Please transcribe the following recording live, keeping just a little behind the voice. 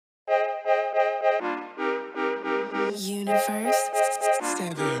Universe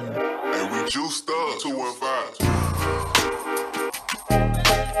 7. And we juiced up 215.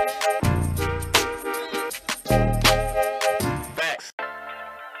 Facts.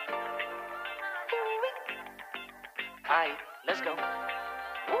 Alright, let's go. Alright,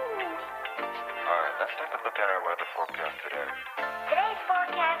 let's take a look at our weather forecast today. Today's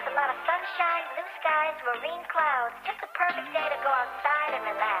forecast, a lot of sunshine, blue skies, marine clouds. Just a perfect day to go outside and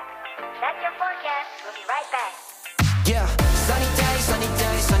relax. That's your forecast. We'll be right back. Yeah, sunny days, sunny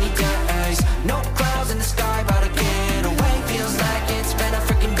days, sunny days. No clouds in the sky, about to get away. Feels like it's been a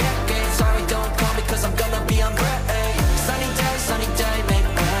freaking decade. Sorry, don't call me cause I'm gonna be on break. Sunny day, make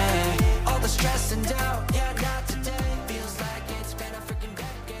way. All the stress and doubt, yeah, not today. Feels like it's been a freaking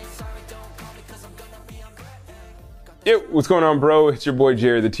decade. Sorry, don't call me cause I'm gonna be on break. Yo, what's going on, bro? It's your boy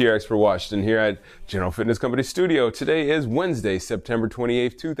Jerry, the TRX for Washington, here at General Fitness Company Studio. Today is Wednesday, September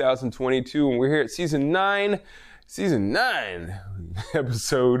 28th, 2022, and we're here at Season 9,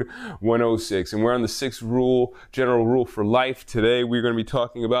 episode 106, and we're on the sixth rule, general rule for life. Today, we're going to be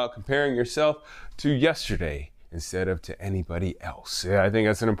talking about comparing yourself to yesterday instead of to anybody else. Yeah, I think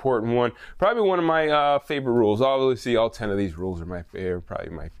that's an important one. Probably one of my favorite rules. Obviously, all 10 of these rules are my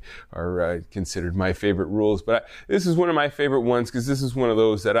favorite, considered my favorite rules. But this is one of my favorite ones because this is one of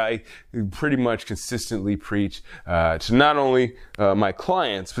those that I pretty much consistently preach to not only my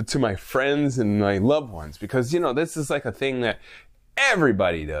clients, but to my friends and my loved ones. Because, you know, this is like a thing that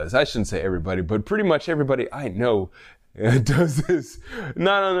everybody does. I shouldn't say everybody, but pretty much everybody I know does this,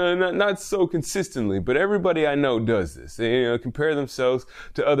 not so consistently, but everybody I know does this. They, you know, compare themselves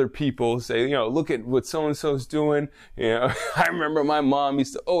to other people, say, you know, look at what so-and-so's doing. You know, I remember my mom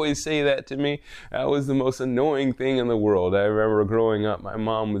used to always say that to me. That was the most annoying thing in the world. I remember growing up, my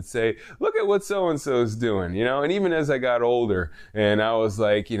mom would say, look at what so-and-so's doing, you know, and even as I got older and I was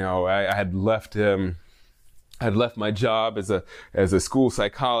like, you know, I had left my job as a school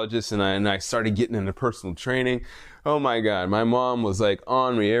psychologist and I started getting into personal training. Oh my God, my mom was like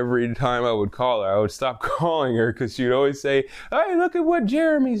on me every time I would call her. I would stop calling her because she'd always say, hey, look at what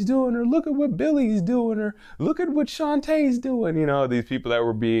Jeremy's doing, or look at what Billy's doing, or look at what Shantae's doing. You know, these people that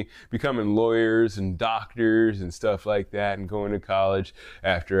were becoming lawyers and doctors and stuff like that and going to college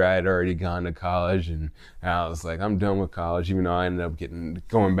after I had already gone to college. And I was like, I'm done with college, even though I ended up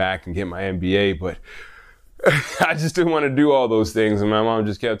going back and getting my MBA. But I just didn't want to do all those things, and my mom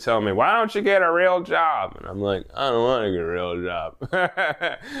just kept telling me, why don't you get a real job? And I'm like, I don't want to get a real job.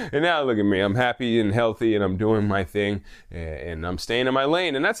 And now look at me, I'm happy and healthy and I'm doing my thing and I'm staying in my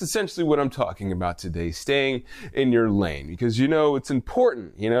lane. And that's essentially what I'm talking about today, staying in your lane, because you know it's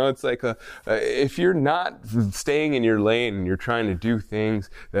important. You know, it's like if you're not staying in your lane and you're trying to do things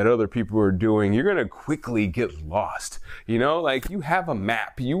that other people are doing, you're going to quickly get lost. You know, like you have a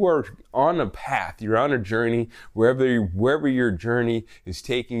map, you are on a path, you're on a journey. Wherever your journey is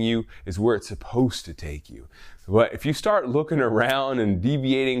taking you is where it's supposed to take you. But if you start looking around and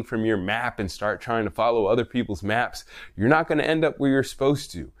deviating from your map and start trying to follow other people's maps, you're not going to end up where you're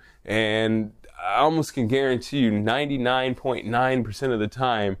supposed to. And I almost can guarantee you 99.9% of the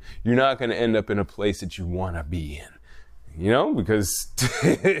time, you're not going to end up in a place that you want to be in. You know, because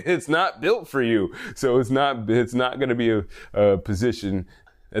it's not built for you. So it's not going to be a position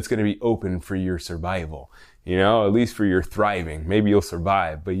that's going to be open for your survival, you know, at least for your thriving. Maybe you'll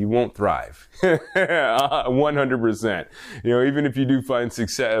survive, but you won't thrive. 100%. You know, even if you do find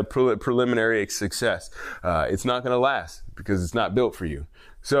success, preliminary success, it's not going to last because it's not built for you.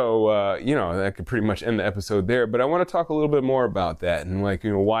 So, you know, that could pretty much end the episode there, but I want to talk a little bit more about that and like,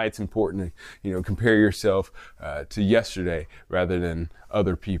 you know, why it's important to, you know, compare yourself to yesterday rather than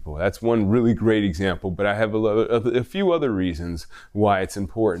other people. That's one really great example, but I have a few other reasons why it's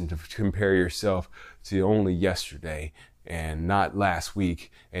important to compare yourself to only yesterday and not last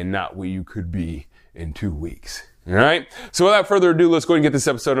week and not where you could be in 2 weeks. All right. So without further ado, let's go and get this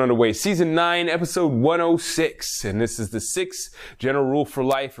episode underway. Season 9, episode 106. And this is the sixth general rule for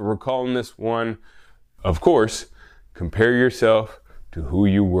life. And we're calling this one, of course, compare yourself to who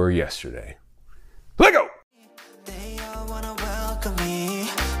you were yesterday. Let go. They all wanna welcome me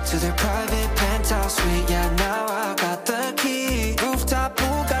to their private penthouse suite. Yeah, now I got the key. Rooftop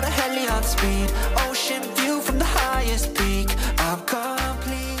pool, got a heli on speed. Ocean view from the highest peak. I'm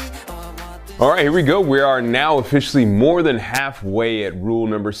complete. All right, here we go. We are now officially more than halfway at rule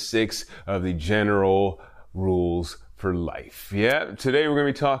number 6 of the general rules for life. Yeah, today we're going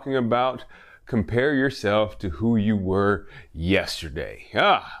to be talking about compare yourself to who you were yesterday.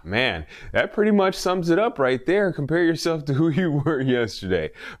 Ah, man, that pretty much sums it up right there. Compare yourself to who you were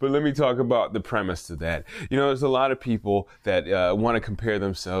yesterday. But let me talk about the premise to that. You know, there's a lot of people that want to compare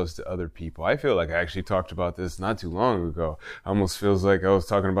themselves to other people. I feel like I actually talked about this not too long ago. Almost feels like I was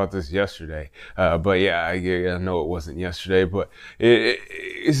talking about this yesterday. But yeah, I know it wasn't yesterday, but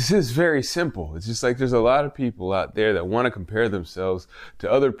it's just very simple. It's just like there's a lot of people out there that want to compare themselves to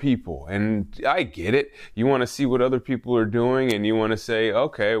other people. And I get it. You want to see what other people are doing and you want to say,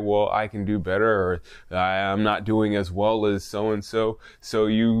 okay, well, I can do better, or I'm not doing as well as so-and-so. So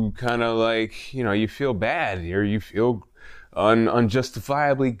you kind of like, you know, you feel bad, or you feel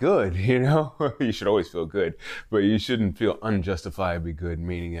unjustifiably good, you know? You should always feel good, but you shouldn't feel unjustifiably good,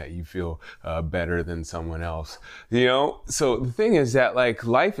 meaning that you feel better than someone else, you know? So the thing is that, like,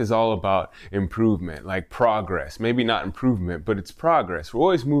 life is all about improvement, like progress. Maybe not improvement, but it's progress. We're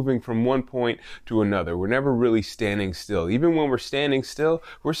always moving from one point to another. We're never really standing still. Even when we're standing still,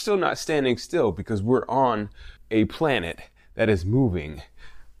 we're still not standing still, because we're on a planet that is moving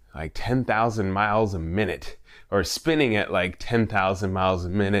like 10,000 miles a minute, or spinning at like 10,000 miles a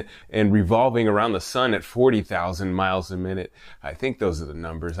minute, and revolving around the sun at 40,000 miles a minute. I think those are the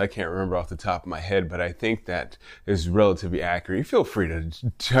numbers. I can't remember off the top of my head, but I think that is relatively accurate. You feel free to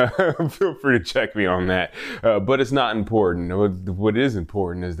check me on that. But it's not important. What is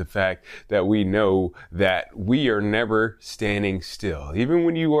important is the fact that we know that we are never standing still. Even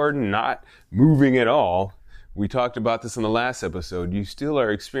when you are not moving at all, we talked about this in the last episode, you still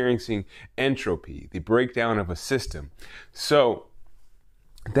are experiencing entropy, the breakdown of a system. So,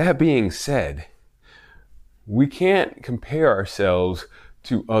 that being said, we can't compare ourselves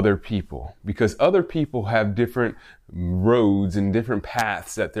to other people, because other people have different roads and different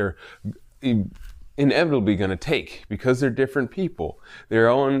paths that they're inevitably going to take, because they're different people. They're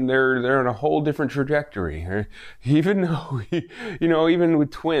on a whole different trajectory. Even though, you know, even with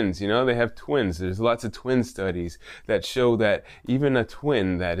twins, you know, they have twins. There's lots of twin studies that show that even a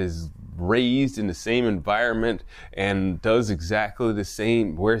twin that is raised in the same environment and does exactly the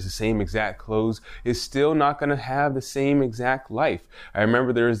same, wears the same exact clothes, is still not going to have the same exact life. I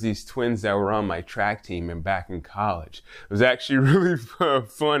remember there was these twins that were on my track team and back in college. It was actually really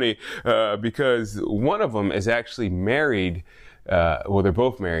funny because one of them is actually married. Well, they're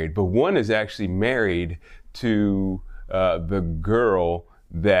both married, but one is actually married to the girl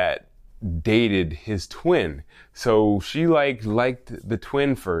that dated his twin. So she liked the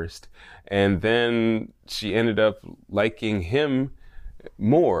twin first, and then she ended up liking him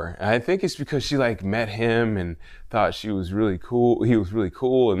more. And I think it's because she like met him and thought she was really cool. He was really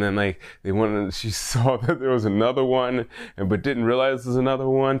cool, and then she saw that there was another one, but didn't realize there was another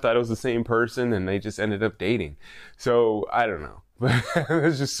one. Thought it was the same person, and they just ended up dating. So I don't know. But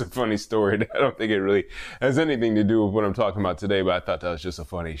it's just a funny story. I don't think it really has anything to do with what I'm talking about today, but I thought that was just a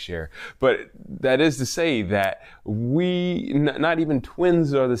funny share. But that is to say that not even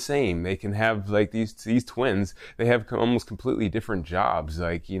twins are the same. They can have, like, these twins, they have almost completely different jobs.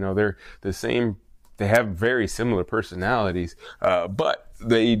 Like, you know, they're the same. They have very similar personalities, but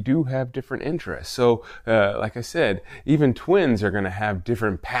they do have different interests. So, like I said, even twins are going to have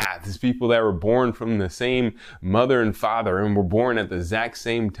different paths. People that were born from the same mother and father and were born at the exact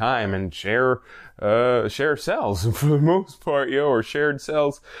same time and share cells for the most part, you know, or shared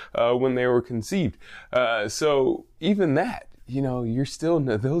cells when they were conceived. So even that, you know,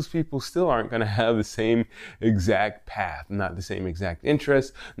 those people still aren't going to have the same exact path, not the same exact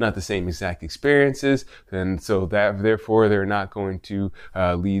interests, not the same exact experiences, and so that therefore they're not going to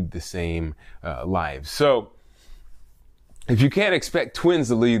lead the same lives. So if you can't expect twins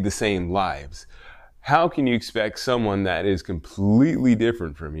to lead the same lives, how can you expect someone that is completely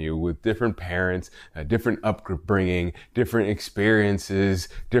different from you, with different parents, different upbringing, different experiences,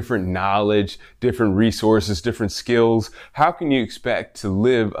 different knowledge, different resources, different skills? How can you expect to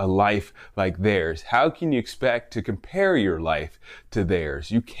live a life like theirs? How can you expect to compare your life to theirs?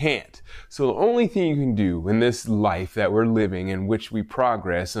 You can't. So the only thing you can do in this life that we're living, in which we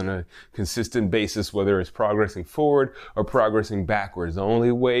progress on a consistent basis, whether it's progressing forward or progressing backwards, the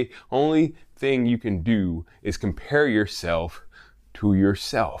only thing you can do is compare yourself to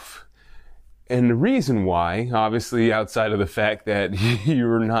yourself. And the reason why, obviously outside of the fact that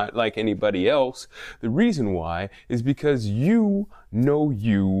you're not like anybody else, the reason why is because you know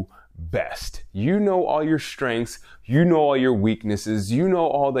you best. You know all your strengths, you know all your weaknesses, you know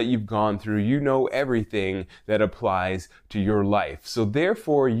all that you've gone through, you know everything that applies to your life. So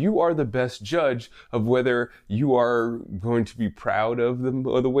therefore, you are the best judge of whether you are going to be proud of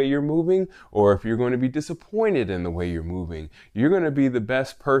the way you're moving, or if you're going to be disappointed in the way you're moving. You're going to be the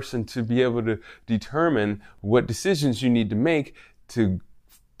best person to be able to determine what decisions you need to make to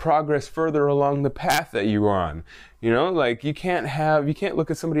progress further along the path that you're on. You know, like you can't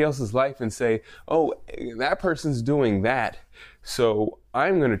look at somebody else's life and say, oh, that person's doing that, so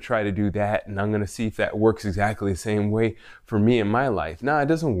I'm going to try to do that, and I'm going to see if that works exactly the same way for me in my life. No, it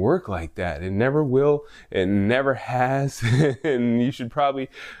doesn't work like that. It never will. It never has. And you should probably,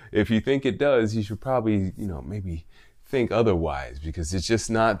 if you think it does, you should probably, maybe think otherwise, because it's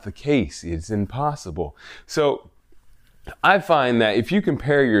just not the case. It's impossible. So I find that if you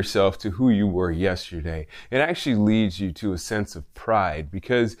compare yourself to who you were yesterday, it actually leads you to a sense of pride,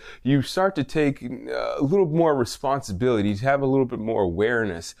 because you start to take a little more responsibility, you have a little bit more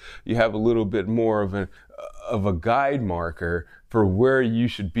awareness, you have a little bit more of a guide marker for where you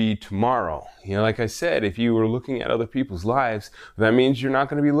should be tomorrow. Like I said, if you were looking at other people's lives, that means you're not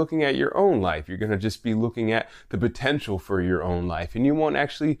going to be looking at your own life. You're going to just be looking at the potential for your own life, and you won't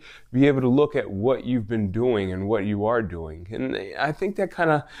actually be able to look at what you've been doing and what you are doing. And I think that kind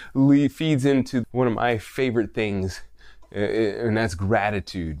of feeds into one of my favorite things, and that's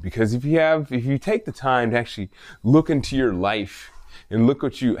gratitude. Because if you take the time to actually look into your life and look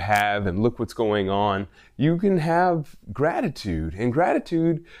what you have and look what's going on, you can have gratitude. And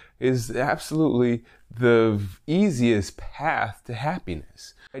gratitude is absolutely the easiest path to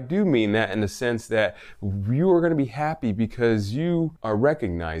happiness. I do mean that in the sense that you are going to be happy because you are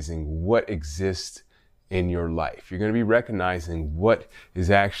recognizing what exists in your life. You're going to be recognizing what is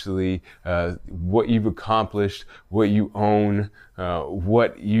actually what you've accomplished, what you own,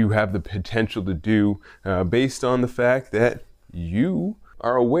 what you have the potential to do, based on the fact that you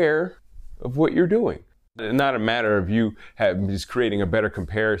are aware of what you're doing. It's not a matter of you just creating a better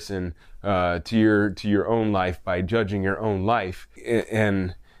comparison to your own life by judging your own life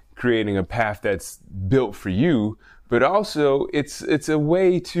and creating a path that's built for you, but also it's a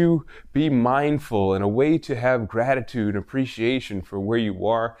way to be mindful and a way to have gratitude and appreciation for where you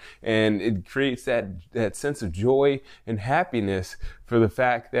are, and it creates that sense of joy and happiness for the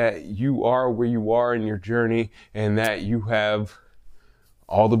fact that you are where you are in your journey and that you have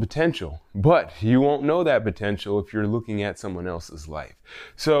all the potential. But you won't know that potential if you're looking at someone else's life.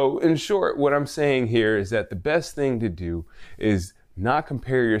 So in short, what I'm saying here is that the best thing to do is not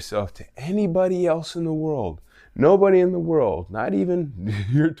compare yourself to anybody else in the world. Nobody in the world, not even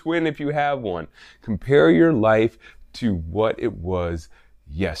your twin if you have one. Compare your life to what it was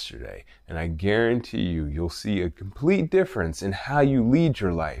yesterday, and I guarantee you'll see a complete difference in how you lead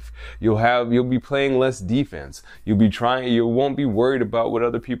your life. You'll be playing less defense. You won't be worried about what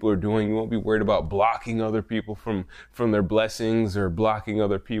other people are doing. You won't be worried about blocking other people from their blessings, or blocking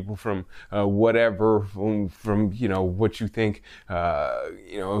other people from whatever, from what you think.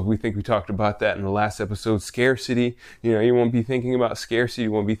 We talked about that in the last episode, scarcity. You won't be thinking about scarcity.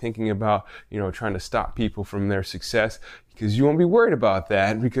 You won't be thinking about trying to stop people from their success, because you won't be worried about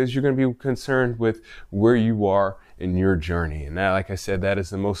that, because you're going to be concerned with where you are in your journey. And that, like I said, that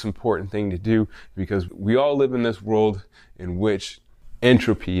is the most important thing to do, because we all live in this world in which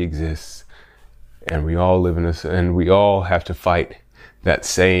entropy exists, and we all live in this, and we all have to fight that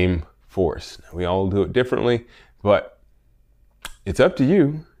same force. We all do it differently, but it's up to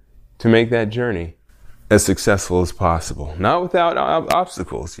you to make that journey as successful as possible. Not without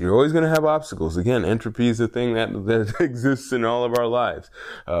obstacles. You're always going to have obstacles. Again, entropy is a thing that exists in all of our lives.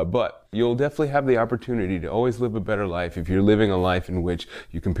 But you'll definitely have the opportunity to always live a better life if you're living a life in which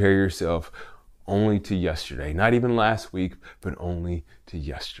you compare yourself only to yesterday. Not even last week, but only to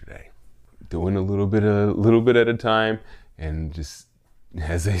yesterday. Doing a little bit at a time, and just,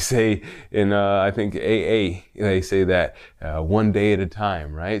 as they say in, I think AA, they say that one day at a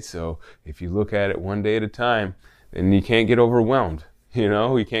time, right? So if you look at it one day at a time, then you can't get overwhelmed.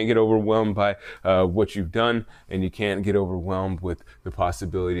 You can't get overwhelmed by what you've done, and you can't get overwhelmed with the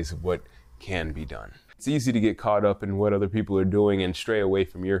possibilities of what can be done. It's easy to get caught up in what other people are doing and stray away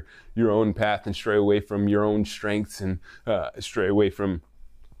from your own path, and stray away from your own strengths, and stray away from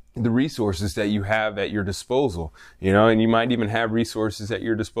the resources that you have at your disposal, and you might even have resources at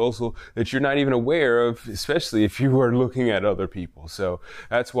your disposal that you're not even aware of, especially if you are looking at other people. So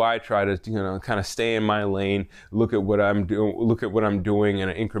that's why I try to, kind of stay in my lane, look at what I'm doing in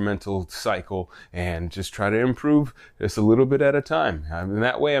an incremental cycle, and just try to improve just a little bit at a time. And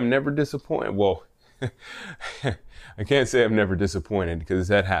that way I'm never disappointed. Well, I can't say I'm never disappointed, because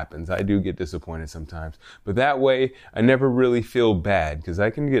that happens. I do get disappointed sometimes. But that way, I never really feel bad, because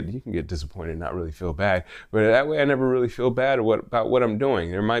you can get disappointed and not really feel bad. But that way, I never really feel bad about what I'm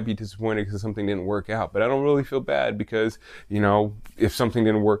doing. There might be disappointed because something didn't work out, but I don't really feel bad because, if something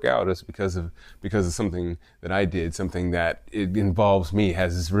didn't work out, it's because of something that I did, something that it involves me.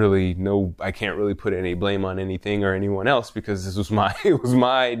 I can't really put any blame on anything or anyone else, because it was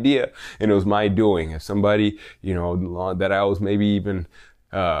my idea and it was my doing. If somebody, that I was maybe even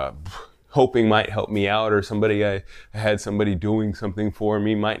hoping might help me out, or I had somebody doing something for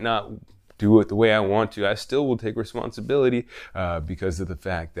me might not do it the way I want to, I still will take responsibility because of the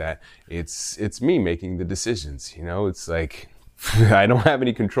fact that it's me making the decisions. It's like I don't have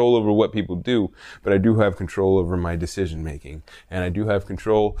any control over what people do, but I do have control over my decision making, and I do have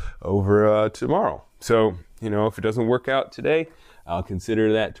control over tomorrow. So, if it doesn't work out today, I'll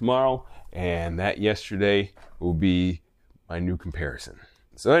consider that tomorrow, and that yesterday will be my new comparison.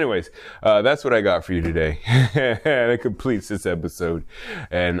 So anyways, that's what I got for you today. That completes this episode,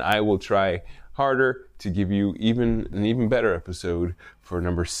 and I will try harder to give you an even better episode for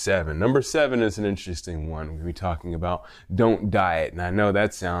number 7. Number 7 is an interesting one. We're going to be talking about don't diet. And I know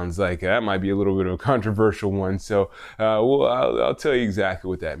that sounds like that might be a little bit of a controversial one. So I'll tell you exactly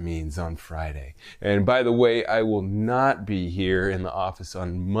what that means on Friday. And by the way, I will not be here in the office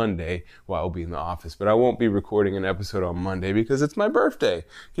on Monday. Well, I'll be in the office, but I won't be recording an episode on Monday because it's my birthday.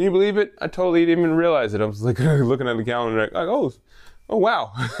 Can you believe it? I totally didn't even realize it. I was like looking at the calendar like, oh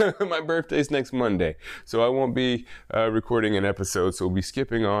wow, my birthday's next Monday. So I won't be recording an episode, so we'll be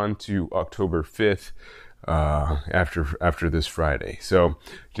skipping on to October 5th after this Friday. So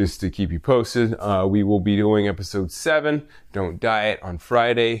just to keep you posted, we will be doing episode 7, Don't Diet, on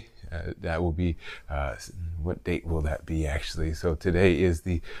Friday. That will be, what date will that be actually? So today is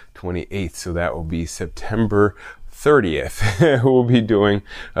the 28th, so that will be September 30th. We'll be doing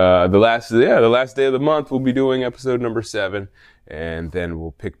the last day of the month. We'll be doing episode number 7. And then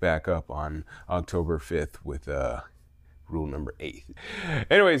we'll pick back up on October 5th with rule number 8.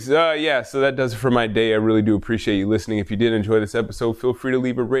 Anyways, so that does it for my day. I really do appreciate you listening. If you did enjoy this episode, feel free to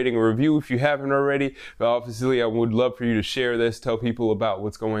leave a rating or review if you haven't already. Obviously, I would love for you to share this, tell people about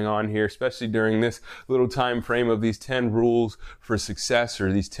what's going on here, especially during this little time frame of these 10 rules for success,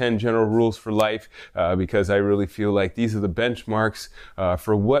 or these 10 general rules for life, because I really feel like these are the benchmarks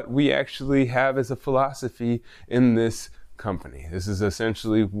for what we actually have as a philosophy in this company. This is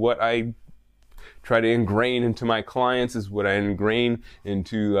essentially what I try to ingrain into my clients, is what I ingrain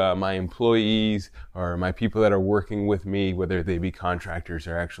into my employees or my people that are working with me, whether they be contractors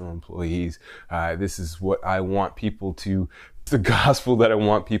or actual employees. This is what I want people to, the gospel that I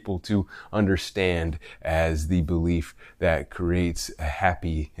want people to understand as the belief that creates a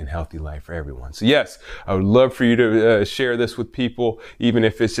happy and healthy life for everyone. So yes, I would love for you to share this with people, even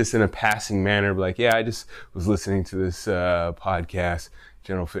if it's just in a passing manner, like, yeah, I just was listening to this podcast,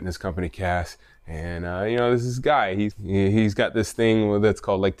 General Fitness Company Cast, and this is Guy. He's got this thing that's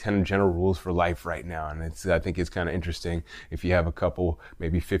called like 10 general rules for life right now, and I think it's kind of interesting. If you have a couple,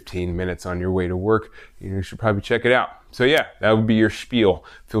 maybe 15 minutes on your way to work, you should probably check it out. So yeah, that would be your spiel.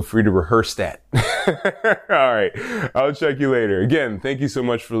 Feel free to rehearse that. All right, I'll check you later. Again, thank you so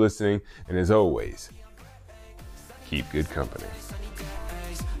much for listening, and as always, keep good company.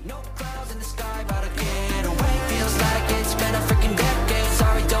 No